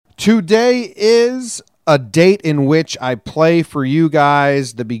Today is a date in which I play for you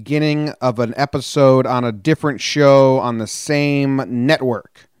guys the beginning of an episode on a different show on the same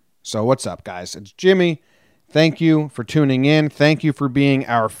network. So what's up, guys? It's Jimmy. Thank you for tuning in. Thank you for being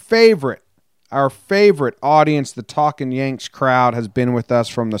our favorite audience. The Talkin' Yanks crowd has been with us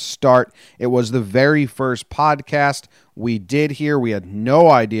from the start. It was the very first podcast we did here. We had no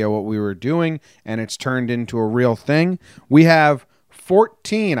idea what we were doing, and it's turned into a real thing. We have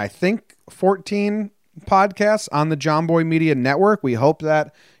 14 podcasts on the John Boy Media Network. We hope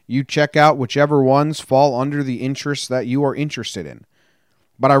that you check out whichever ones fall under the interests that you are interested in.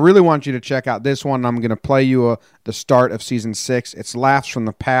 But I really want you to check out this one. I'm going to play you the start of Season 6. It's Laughs from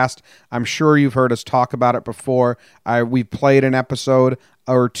the Past. I'm sure you've heard us talk about it before. We played an episode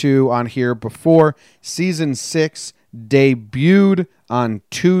or two on here before. Season 6 debuted on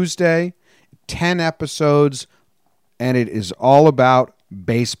Tuesday. 10 episodes, and it is all about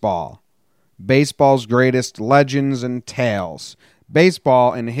baseball. Baseball's greatest legends and tales.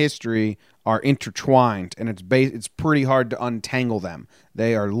 Baseball and history are intertwined, and it's pretty hard to untangle them.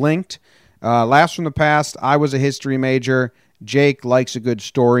 They are linked. Laughs from the Past, I was a history major. Jake likes a good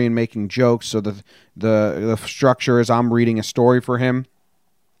story and making jokes, so the structure is I'm reading a story for him,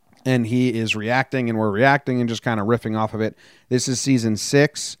 and he is reacting, and we're reacting and just kind of riffing off of it. This is Season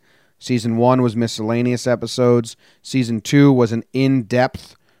 6. Season 1 was miscellaneous episodes. Season 2 was an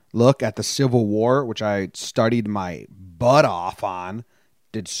in-depth look at the Civil War, which I studied my butt off on.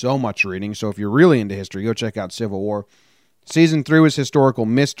 Did so much reading, so if you're really into history, go check out Civil War. Season 3 was historical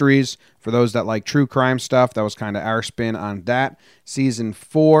mysteries. For those that like true crime stuff, that was kind of our spin on that. Season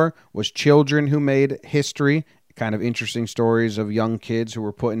 4 was children who made history, kind of interesting stories of young kids who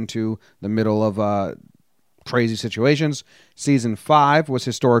were put into the middle of crazy situations. Season 5 was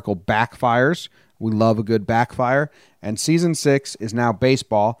historical backfires. We love a good backfire. And Season 6 is now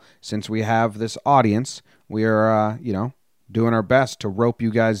baseball. Since we have this audience, we are, doing our best to rope you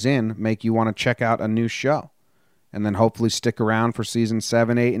guys in, make you want to check out a new show. And then hopefully stick around for Season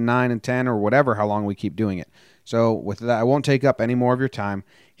 7, 8, and 9, and 10, or whatever, how long we keep doing it. So with that, I won't take up any more of your time.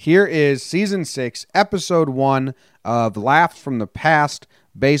 Here is Season 6, Episode 1 of Laughs from the Past,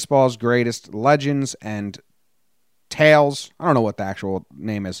 Baseball's Greatest Legends and Tales. I don't know what the actual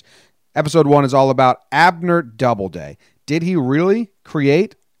name is. Episode 1 is all about Abner Doubleday. Did he really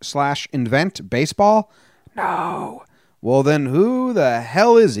create/invent baseball? No. Well, then who the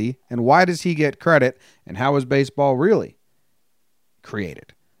hell is he, and why does he get credit, and how was baseball really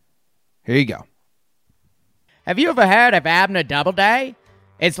created? Here you go. Have you ever heard of Abner Doubleday?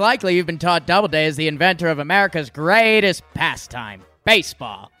 It's likely you've been taught Doubleday is the inventor of America's greatest pastime,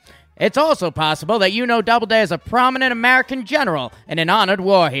 baseball. It's also possible that you know Doubleday as a prominent American general and an honored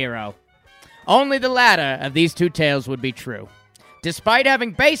war hero. Only the latter of these two tales would be true. Despite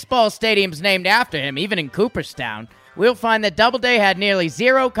having baseball stadiums named after him, even in Cooperstown, we'll find that Doubleday had nearly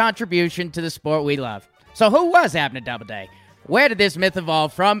zero contribution to the sport we love. So who was Abner Doubleday? Where did this myth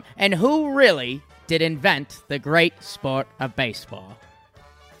evolve from? And who really did invent the great sport of baseball?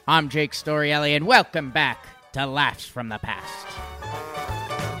 I'm Jake Storielli, and welcome back to Laughs from the Past.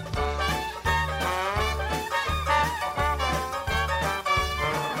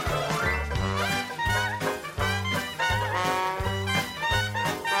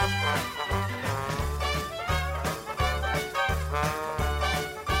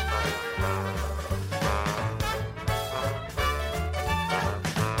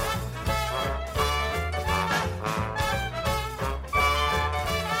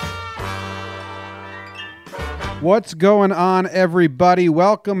 What's going on, everybody?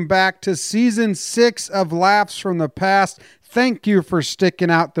 Welcome back to Season 6 of Laughs from the Past. Thank you for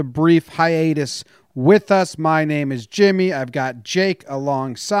sticking out the brief hiatus with us. My name is Jimmy. I've got Jake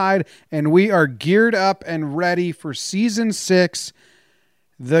alongside, and we are geared up and ready for Season 6,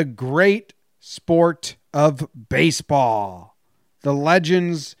 the great sport of baseball. The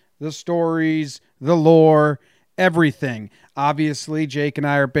legends, the stories, the lore, everything. Obviously, Jake and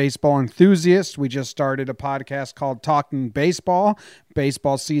I are baseball enthusiasts. We just started a podcast called Talking Baseball.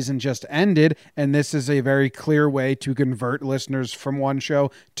 Baseball season just ended, and this is a very clear way to convert listeners from one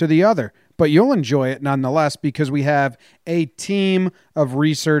show to the other. But you'll enjoy it nonetheless because we have a team of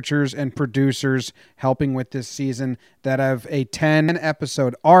researchers and producers helping with this season that have a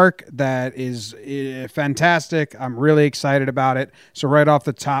 10-episode arc that is fantastic. I'm really excited about it. So right off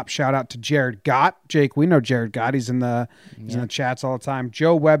the top, shout out to Jared Gott. Jake, we know Jared Gott. He's in the chats all the time.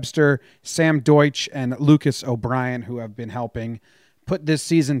 Joe Webster, Sam Deutsch, and Lucas O'Brien, who have been helping put this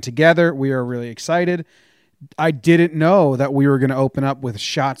season together. We are really excited. I didn't know that we were going to open up with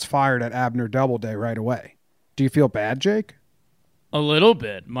shots fired at Abner Doubleday right away. Do you feel bad, Jake? A little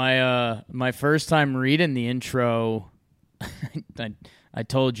bit. My first time reading the intro, I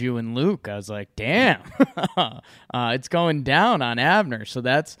told you and Luke, I was like, damn, it's going down on Abner. So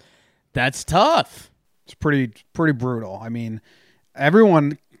that's tough. It's pretty brutal. I mean,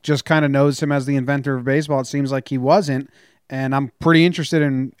 everyone just kind of knows him as the inventor of baseball. It seems like he wasn't, and I'm pretty interested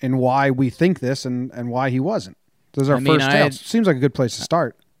in why we think this and why he wasn't. This is our first tale. Seems like a good place to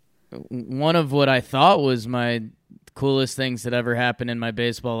start. One of what I thought was my coolest things that ever happened in my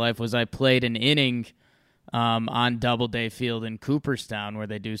baseball life was I played an inning on Doubleday Field in Cooperstown, where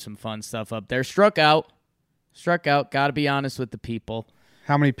they do some fun stuff up there. Struck out. Got to be honest with the people.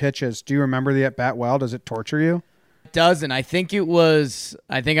 How many pitches? Do you remember the at-bat well? Does it torture you? It doesn't. I think I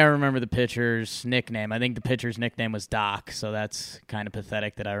remember the pitcher's nickname. I think the pitcher's nickname was Doc, so that's kind of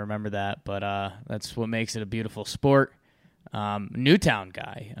pathetic that I remember that, but that's what makes it a beautiful sport. Newtown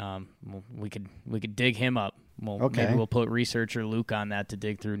guy. We could dig him up. Okay. Maybe we'll put researcher Luke on that to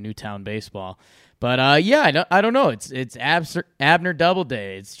dig through Newtown baseball. But I don't know. It's Abner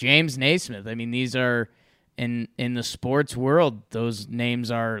Doubleday. It's James Naismith. I mean, these are in the sports world. Those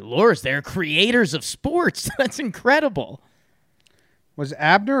names are lures. They're creators of sports. That's incredible. Was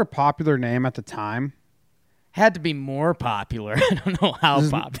Abner a popular name at the time? Had to be more popular. I don't know how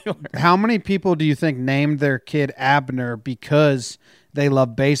popular. How many people do you think named their kid Abner because they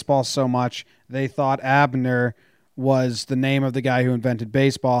love baseball so much? They thought Abner was the name of the guy who invented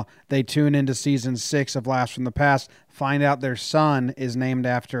baseball. They tune into season 6 of Laughs from the Past, find out their son is named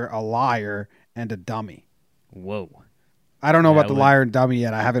after a liar and a dummy. Whoa. I don't know about the liar and dummy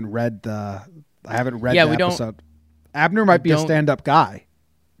yet. I haven't read the episode. Abner might be a stand-up guy.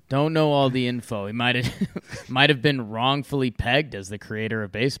 Don't know all the info. He might have been wrongfully pegged as the creator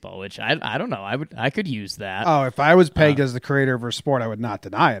of baseball, which I don't know. I could use that. Oh, if I was pegged as the creator of a sport, I would not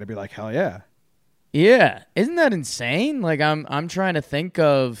deny it. I'd be like, hell yeah. Yeah, isn't that insane? Like I'm trying to think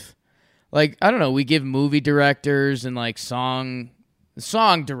of, like, I don't know. We give movie directors and like song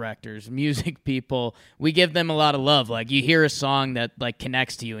directors, music people. We give them a lot of love. Like you hear a song that like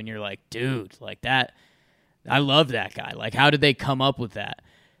connects to you, and you're like, dude, like that. I love that guy. Like, how did they come up with that?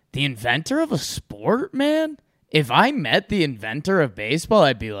 The inventor of a sport, man. If I met the inventor of baseball,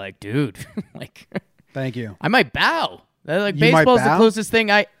 I'd be like, dude, like, thank you. I might bow. Like, baseball's the closest thing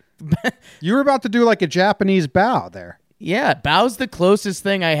You were about to do like a Japanese bow there. Yeah, bow's the closest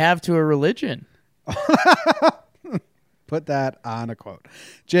thing I have to a religion. Put that on a quote.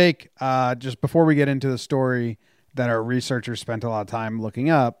 Jake, just before we get into the story that our researchers spent a lot of time looking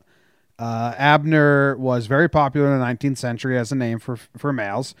up, Abner was very popular in the 19th century as a name for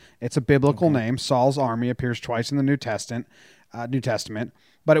males. It's a biblical name. Saul's army appears twice in the New Testament,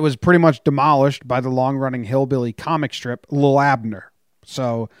 but it was pretty much demolished by the long-running hillbilly comic strip Lil Abner.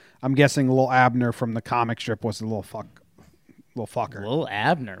 So I'm guessing Lil Abner from the comic strip was the little fucker. Lil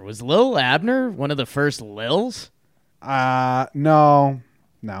Abner. Was Lil Abner one of the first Lils? No.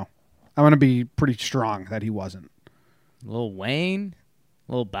 I'm going to be pretty strong that he wasn't. Lil Wayne?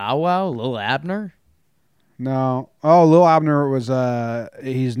 Lil Bow Wow? Lil Abner? No. Oh, Lil Abner was,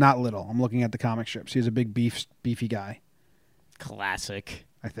 he's not little. I'm looking at the comic strips. He's a big beefy guy. Classic.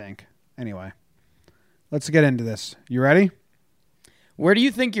 I think. Anyway, let's get into this. You ready? Where do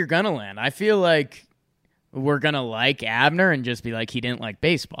you think you're going to land? I feel like we're going to like Abner and just be like he didn't like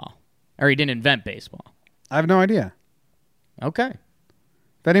baseball. Or he didn't invent baseball. I have no idea. Okay.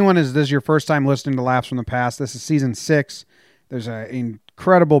 If anyone this is your first time listening to Laughs from the Past, this is season 6. There's an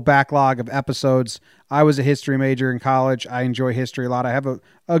incredible backlog of episodes. I was a history major in college. I enjoy history a lot. I have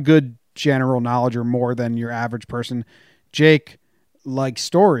a good general knowledge, or more than your average person. Jake likes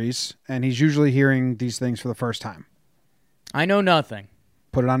stories, and he's usually hearing these things for the first time. I know nothing.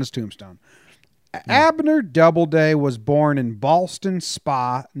 Put it on his tombstone. Abner Doubleday was born in Ballston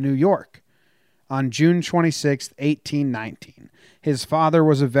Spa, New York, on June 26, 1819. His father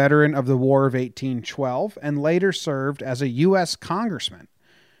was a veteran of the War of 1812 and later served as a U.S. congressman.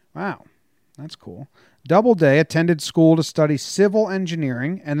 Wow, that's cool. Doubleday attended school to study civil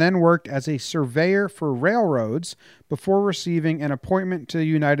engineering and then worked as a surveyor for railroads before receiving an appointment to the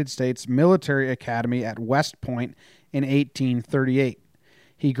United States Military Academy at West Point in 1838.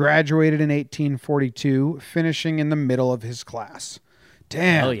 He graduated in 1842, finishing in the middle of his class.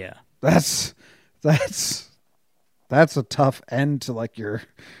 Damn. Hell yeah. That's a tough end to like your...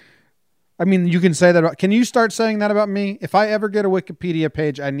 I mean, you can say that about... Can you start saying that about me? If I ever get a Wikipedia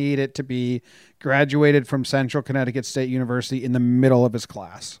page, I need it to be graduated from Central Connecticut State University in the middle of his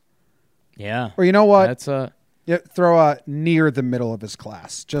class. Yeah. Or you know what? That's throw a near the middle of his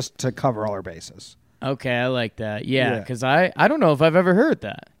class just to cover all our bases. Okay, I like that. Yeah, because I don't know if I've ever heard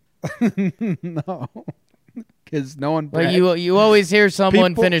that. No. because no one. Well, you always hear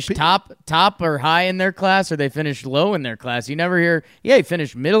someone finish top or high in their class, or they finish low in their class. You never hear, he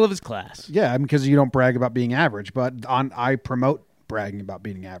finished middle of his class. Yeah, because you don't brag about being average, but I promote bragging about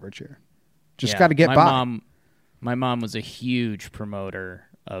being average here. Just got to get by. My mom was a huge promoter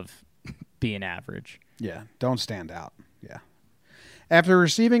of being average. Yeah, don't stand out. Yeah. After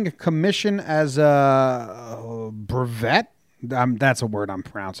receiving a commission as a brevet, that's a word I'm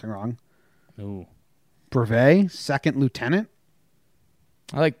pronouncing wrong. Ooh. Brevet, second lieutenant.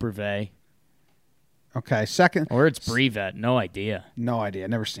 I like brevet. Okay, second. Or it's brevet. No idea. No idea.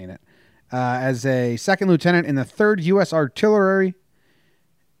 Never seen it. As a second lieutenant in the 3rd U.S. Artillery.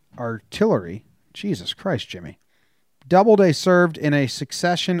 Jesus Christ, Jimmy. Doubleday served in a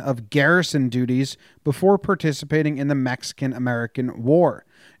succession of garrison duties before participating in the Mexican-American War.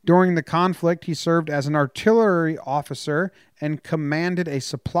 During the conflict, he served as an artillery officer and commanded a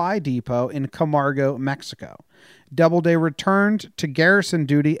supply depot in Camargo, Mexico. Doubleday returned to garrison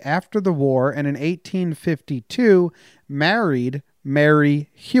duty after the war and in 1852 married Mary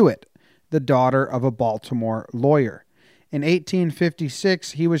Hewitt, the daughter of a Baltimore lawyer. In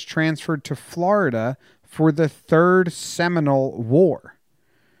 1856, he was transferred to Florida for the Third Seminole War.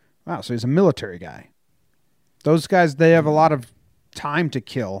 Wow, so he's a military guy. Those guys, they have a lot of time to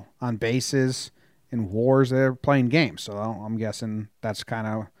kill on bases in wars. They're playing games, so I'm guessing that's kind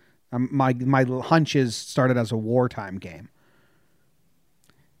of my hunches started as a wartime game.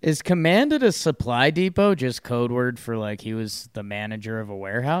 Is command at a supply depot just code word for like he was the manager of a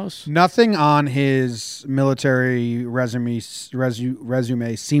warehouse? Nothing on his military resume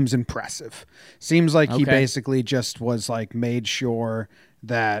seems impressive. Seems like he basically just was like made sure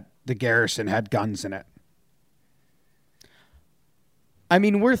that the garrison had guns in it. I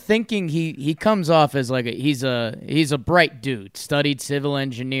mean, we're thinking he comes off as like he's a bright dude, studied civil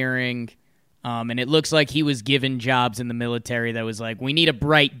engineering. And it looks like he was given jobs in the military that was like, we need a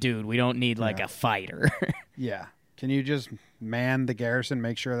bright dude. We don't need like a fighter. Yeah. Can you just man the garrison,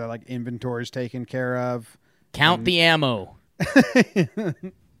 make sure that like inventory is taken care of? Count the ammo.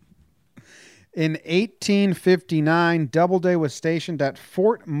 In 1859, Doubleday was stationed at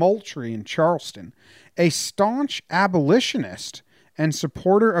Fort Moultrie in Charleston. A staunch abolitionist and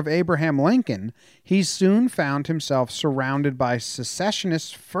supporter of Abraham Lincoln, he soon found himself surrounded by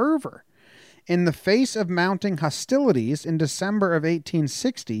secessionist fervor. In the face of mounting hostilities in December of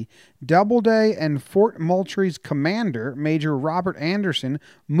 1860, Doubleday and Fort Moultrie's commander, Major Robert Anderson,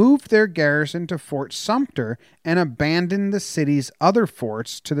 moved their garrison to Fort Sumter and abandoned the city's other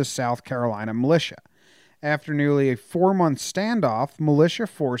forts to the South Carolina militia. After nearly a 4-month standoff, militia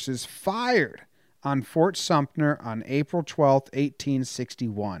forces fired on Fort Sumter on April 12,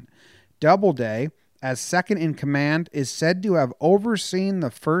 1861. Doubleday, as second in command, is said to have overseen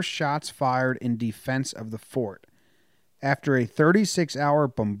the first shots fired in defense of the fort. After a 36-hour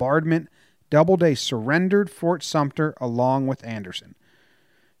bombardment, Doubleday surrendered Fort Sumter along with Anderson.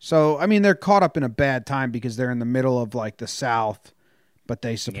 So, I mean, they're caught up in a bad time because they're in the middle of, like, the South, but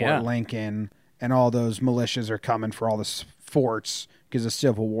they support Lincoln, and all those militias are coming for all the forts because the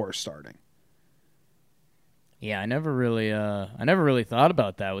Civil War is starting. Yeah, I never really thought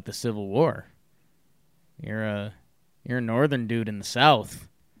about that with the Civil War. You're a northern dude in the South,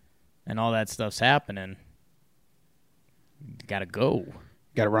 and all that stuff's happening. You gotta go.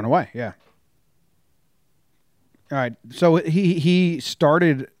 Gotta run away, yeah. All right, so he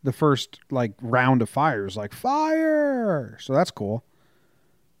started the first like round of fires, like fire. So that's cool.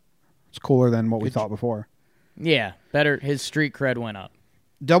 It's cooler than what we thought before. Yeah, better. His street cred went up.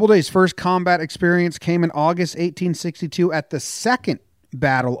 Doubleday's first combat experience came in August 1862 at the Second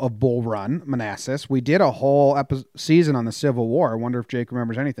Battle of Bull Run, Manassas. We did a whole season on the Civil War. I wonder if Jake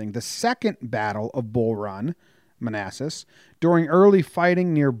remembers anything. The Second Battle of Bull Run, Manassas, during early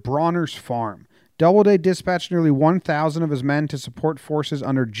fighting near Bronner's Farm. Doubleday dispatched nearly 1,000 of his men to support forces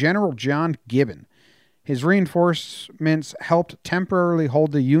under General John Gibbon. His reinforcements helped temporarily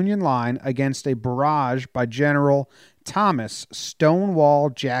hold the Union line against a barrage by General Thomas Stonewall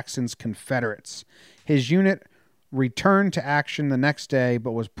Jackson's Confederates. His unit returned to action the next day,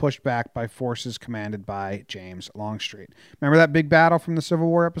 but was pushed back by forces commanded by James Longstreet. Remember that big battle from the Civil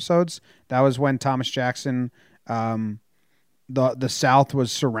War episodes? That was when Thomas Jackson, the South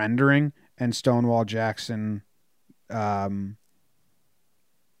was surrendering, and Stonewall Jackson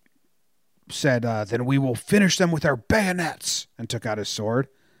said, then we will finish them with our bayonets, and took out his sword.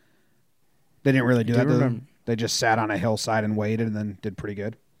 They didn't really do that. They just sat on a hillside and waited and then did pretty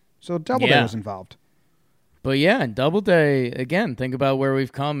good. So Doubleday was involved. But yeah, and Doubleday, again, think about where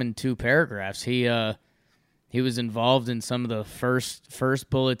we've come in 2 paragraphs. He was involved in some of the first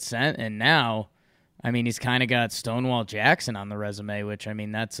bullets sent, and now, I mean, he's kind of got Stonewall Jackson on the resume, which, I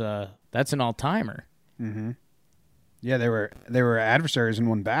mean, that's an all-timer. Mm-hmm. Yeah, they were adversaries in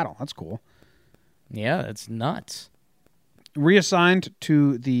one battle. That's cool. Yeah, that's nuts. Reassigned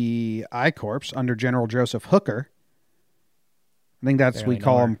to the I Corps under General Joseph Hooker. I think we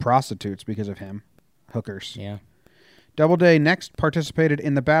call them prostitutes because of him. Hookers. Yeah. Doubleday next participated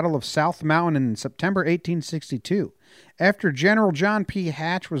in the Battle of South Mountain in September 1862. After General John P.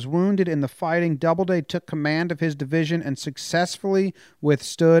 Hatch was wounded in the fighting, Doubleday took command of his division and successfully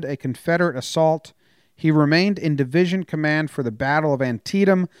withstood a Confederate assault. He remained in division command for the Battle of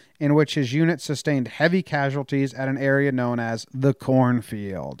Antietam, in which his unit sustained heavy casualties at an area known as the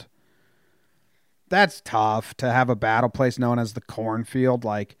Cornfield. That's tough to have a battle place known as the Cornfield.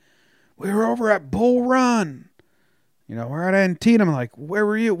 Like, we were over at Bull Run. You know, we're at Antietam. Like, where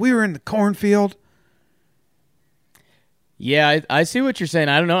were you? We were in the Cornfield. Yeah, I see what you're saying.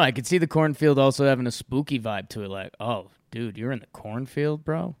 I don't know. I could see the Cornfield also having a spooky vibe to it. Like, oh, dude, you're in the Cornfield,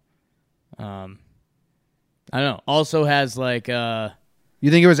 bro? I don't know. Also has like You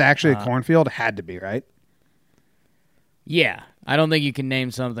think it was actually a cornfield? Had to be, right? Yeah. I don't think you can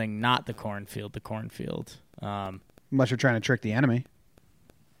name something not the Cornfield. Unless you're trying to trick the enemy.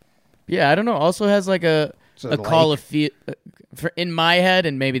 Yeah, I don't know. Also has like a call of in my head,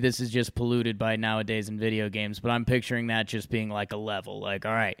 and maybe this is just polluted by nowadays in video games, but I'm picturing that just being like a level. Like,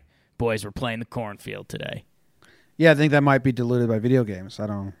 all right, boys, we're playing the Cornfield today. Yeah, I think that might be diluted by video games. I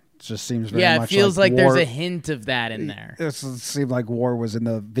don't know. It just seems very much it feels like war. There's a hint of that in there. It seemed like war was in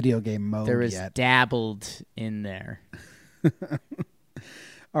the video game mode there was yet. Dabbled in there.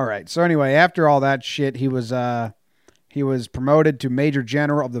 All right. So anyway, after all that shit, he was promoted to Major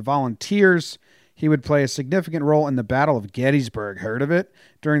General of the Volunteers. He would play a significant role in the Battle of Gettysburg. Heard of it?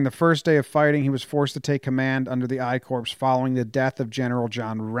 During the first day of fighting, he was forced to take command under the I Corps following the death of General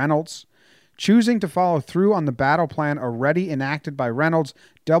John Reynolds. Choosing to follow through on the battle plan already enacted by Reynolds,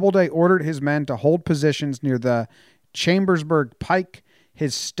 Doubleday ordered his men to hold positions near the Chambersburg Pike.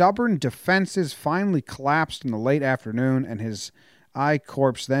 His stubborn defenses finally collapsed in the late afternoon, and his I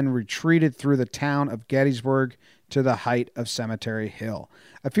Corps then retreated through the town of Gettysburg to the height of Cemetery Hill.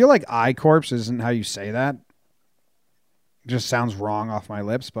 I feel like I Corps isn't how you say that. It just sounds wrong off my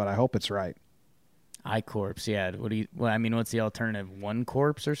lips, but I hope it's right. I Corps, yeah. What's the alternative? One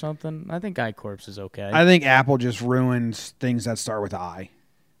Corpse or something? I think I Corps is okay. I think Apple just ruins things that start with I.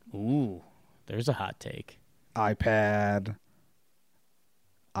 Ooh, there's a hot take. iPad,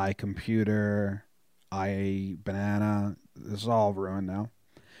 iComputer, iBanana. This is all ruined now.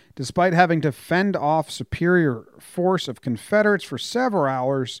 Despite having to fend off superior force of Confederates for several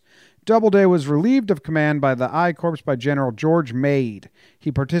hours, Doubleday was relieved of command by the I Corps by General George Meade.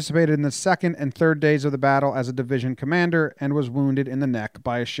 He participated in the second and third days of the battle as a division commander and was wounded in the neck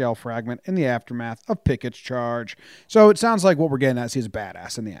by a shell fragment in the aftermath of Pickett's charge. So it sounds like what we're getting at is he's a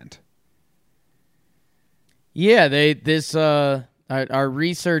badass in the end. Yeah, our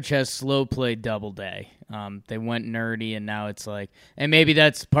research has slow played Doubleday. They went nerdy, and now it's like, and maybe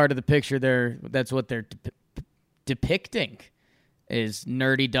that's part of the picture. That's what they're depicting. Is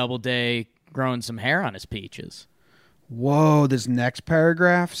nerdy Doubleday growing some hair on his peaches. Whoa, this next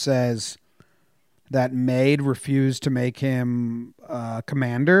paragraph says that Meade refused to make him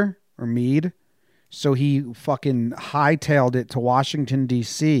commander, or Meade, so he fucking hightailed it to Washington,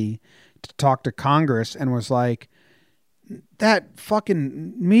 D.C. to talk to Congress and was like, that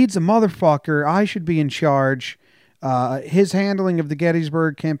fucking Meade's a motherfucker. I should be in charge. His handling of the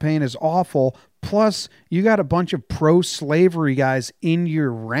Gettysburg campaign is awful. Plus, you got a bunch of pro-slavery guys in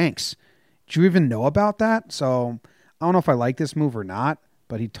your ranks. Did you even know about that? So, I don't know if I like this move or not,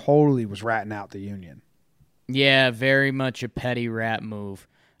 but he totally was ratting out the Union. Yeah, very much a petty rat move.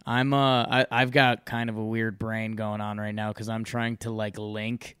 I've got kind of a weird brain going on right now because I'm trying to like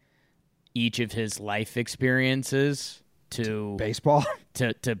link each of his life experiences to baseball.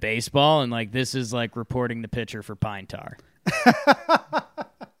 To baseball, and like this is like reporting the pitcher for Pine Tar.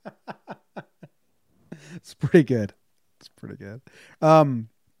 It's pretty good. Oh,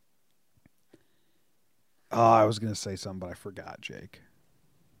 I was going to say something, but I forgot, Jake.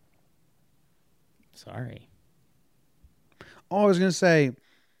 Sorry. Oh, I was going to say,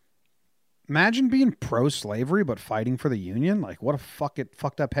 imagine being pro-slavery but fighting for the Union. Like, what a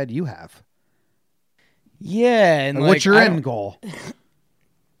fucked up head you have. Yeah, and what's your end goal?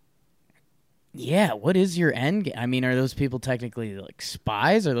 Yeah, what is your end game? I mean, are those people technically like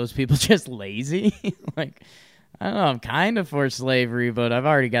spies? Are those people just lazy? Like, I don't know. I'm kind of for slavery, but I've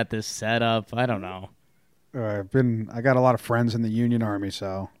already got this set up. I don't know. I got a lot of friends in the Union Army,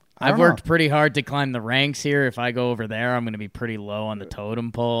 so I've worked pretty hard to climb the ranks here. If I go over there, I'm going to be pretty low on the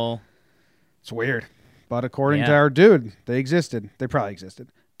totem pole. It's weird. But according to Yeah. our dude, they existed. They probably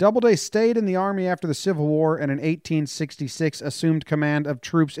existed. Doubleday stayed in the Army after the Civil War and in 1866 assumed command of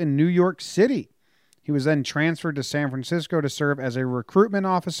troops in New York City. He was then transferred to San Francisco to serve as a recruitment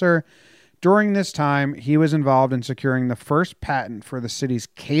officer. During this time, he was involved in securing the first patent for the city's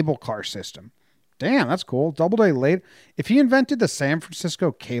cable car system. Damn, that's cool. Doubleday late. If he invented the San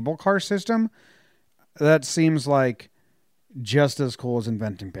Francisco cable car system, that seems like just as cool as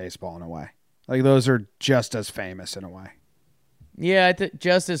inventing baseball in a way. Like those are just as famous in a way. Yeah,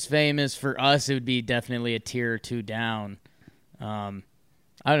 just as famous. For us, it would be definitely a tier or two down. I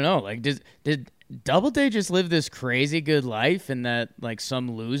don't know. Like, did Doubleday just live this crazy good life, and that like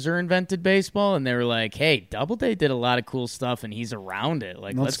some loser invented baseball, and they were like, "Hey, Doubleday did a lot of cool stuff, and he's around it.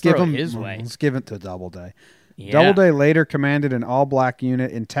 Like, let's give throw him it his way." Let's give it to Doubleday. Yeah. Doubleday later commanded an all-black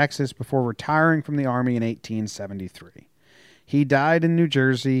unit in Texas before retiring from the Army in 1873. He died in New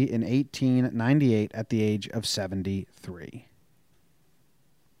Jersey in 1898 at the age of 73.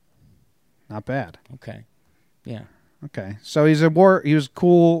 Not bad. Okay. Yeah. Okay. So he was a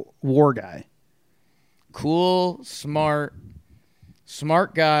cool war guy. Cool, smart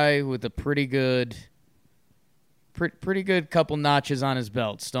guy with a pretty good couple notches on his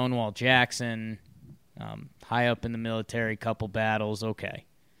belt. Stonewall Jackson, high up in the military, couple battles. Okay.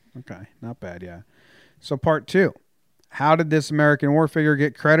 Okay. Not bad, yeah. So part 2. How did this American war figure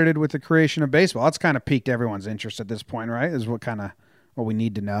get credited with the creation of baseball? That's kind of piqued everyone's interest at this point, right? Is what we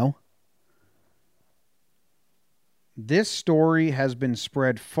need to know. This story has been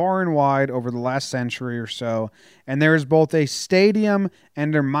spread far and wide over the last century or so, and there is both a stadium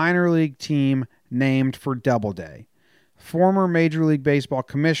and a minor league team named for Doubleday. Former Major League Baseball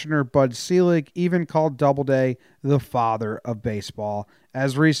Commissioner Bud Selig even called Doubleday the father of baseball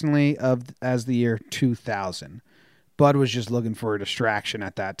as recently as the year 2000. Bud was just looking for a distraction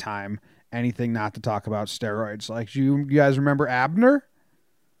at that time. Anything not to talk about steroids. Like, you guys remember Abner?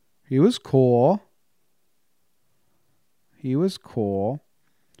 He was cool.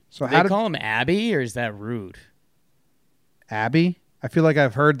 So Do they call him Abby, or is that rude? Abby? I feel like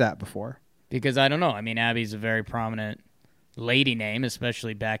I've heard that before. Because I don't know. I mean, Abby's a very prominent lady name,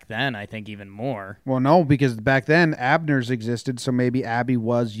 especially back then. I think even more. Well, no, because back then Abner's existed, so maybe Abby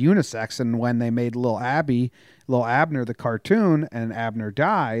was unisex. And when they made Little Abner, the cartoon, and Abner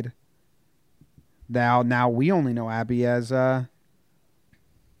died, now we only know Abby as a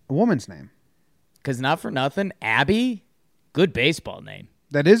woman's name. Because not for nothing, Abby, good baseball name.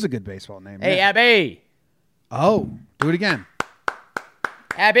 That is a good baseball name. Hey, yeah. Abby. Oh, do it again.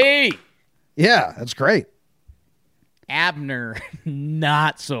 Abby. Yeah, that's great. Abner,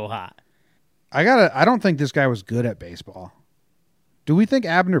 not so hot. I don't think this guy was good at baseball. Do we think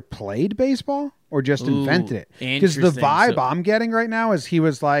Abner played baseball or just invented it? Because the vibe I'm getting right now is he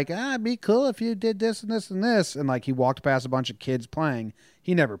was like, it'd be cool if you did this and this and this. And like he walked past a bunch of kids playing.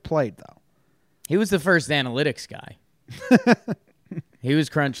 He never played, though. He was the first analytics guy. He was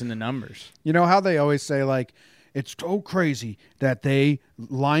crunching the numbers. You know how they always say, like, it's so crazy that they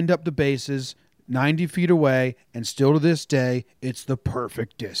lined up the bases 90 feet away, and still to this day, it's the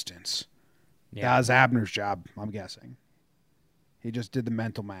perfect distance. Yeah. That was Abner's job, I'm guessing. He just did the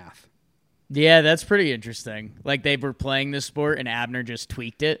mental math. Yeah, that's pretty interesting. Like they were playing this sport, and Abner just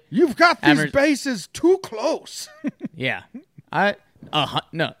tweaked it. You've got these bases too close. Yeah.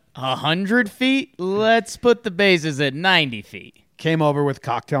 100 feet? Let's put the bases at 90 feet. Came over with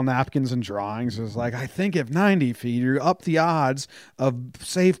cocktail napkins and drawings. It was like, I think if 90 feet, you're up the odds of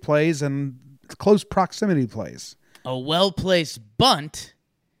safe plays and close proximity plays. A well-placed bunt,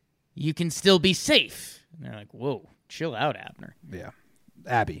 you can still be safe. And they're like, whoa, chill out, Abner. Yeah.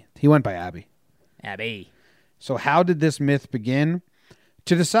 Abby. He went by Abby. Abby. So how did this myth begin?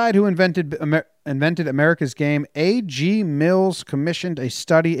 To decide who invented America's game, A.G. Mills commissioned a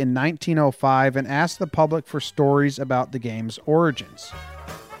study in 1905 and asked the public for stories about the game's origins.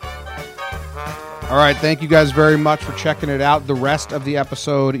 All right, thank you guys very much for checking it out. The rest of the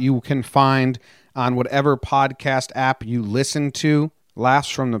episode you can find on whatever podcast app you listen to. Laughs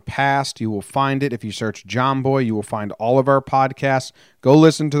from the Past, you will find it. If you search John Boy, you will find all of our podcasts. Go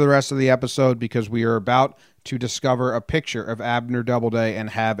listen to the rest of the episode because we are about to discover a picture of Abner Doubleday and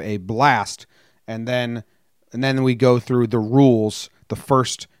have a blast. And then we go through the rules, the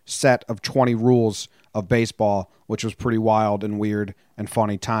first set of 20 rules of baseball, which was pretty wild and weird and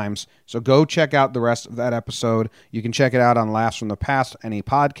funny times. So go check out the rest of that episode. You can check it out on Laughs from the Past, any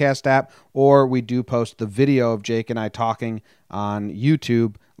podcast app, or we do post the video of Jake and I talking on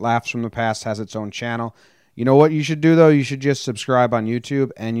YouTube. Laughs from the Past has its own channel. You know what you should do, though? You should just subscribe on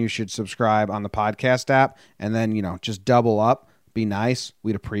YouTube, and you should subscribe on the podcast app, and then, just double up. Be nice.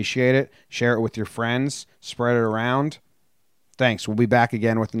 We'd appreciate it. Share it with your friends. Spread it around. Thanks. We'll be back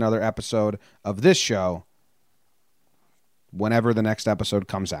again with another episode of this show whenever the next episode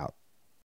comes out.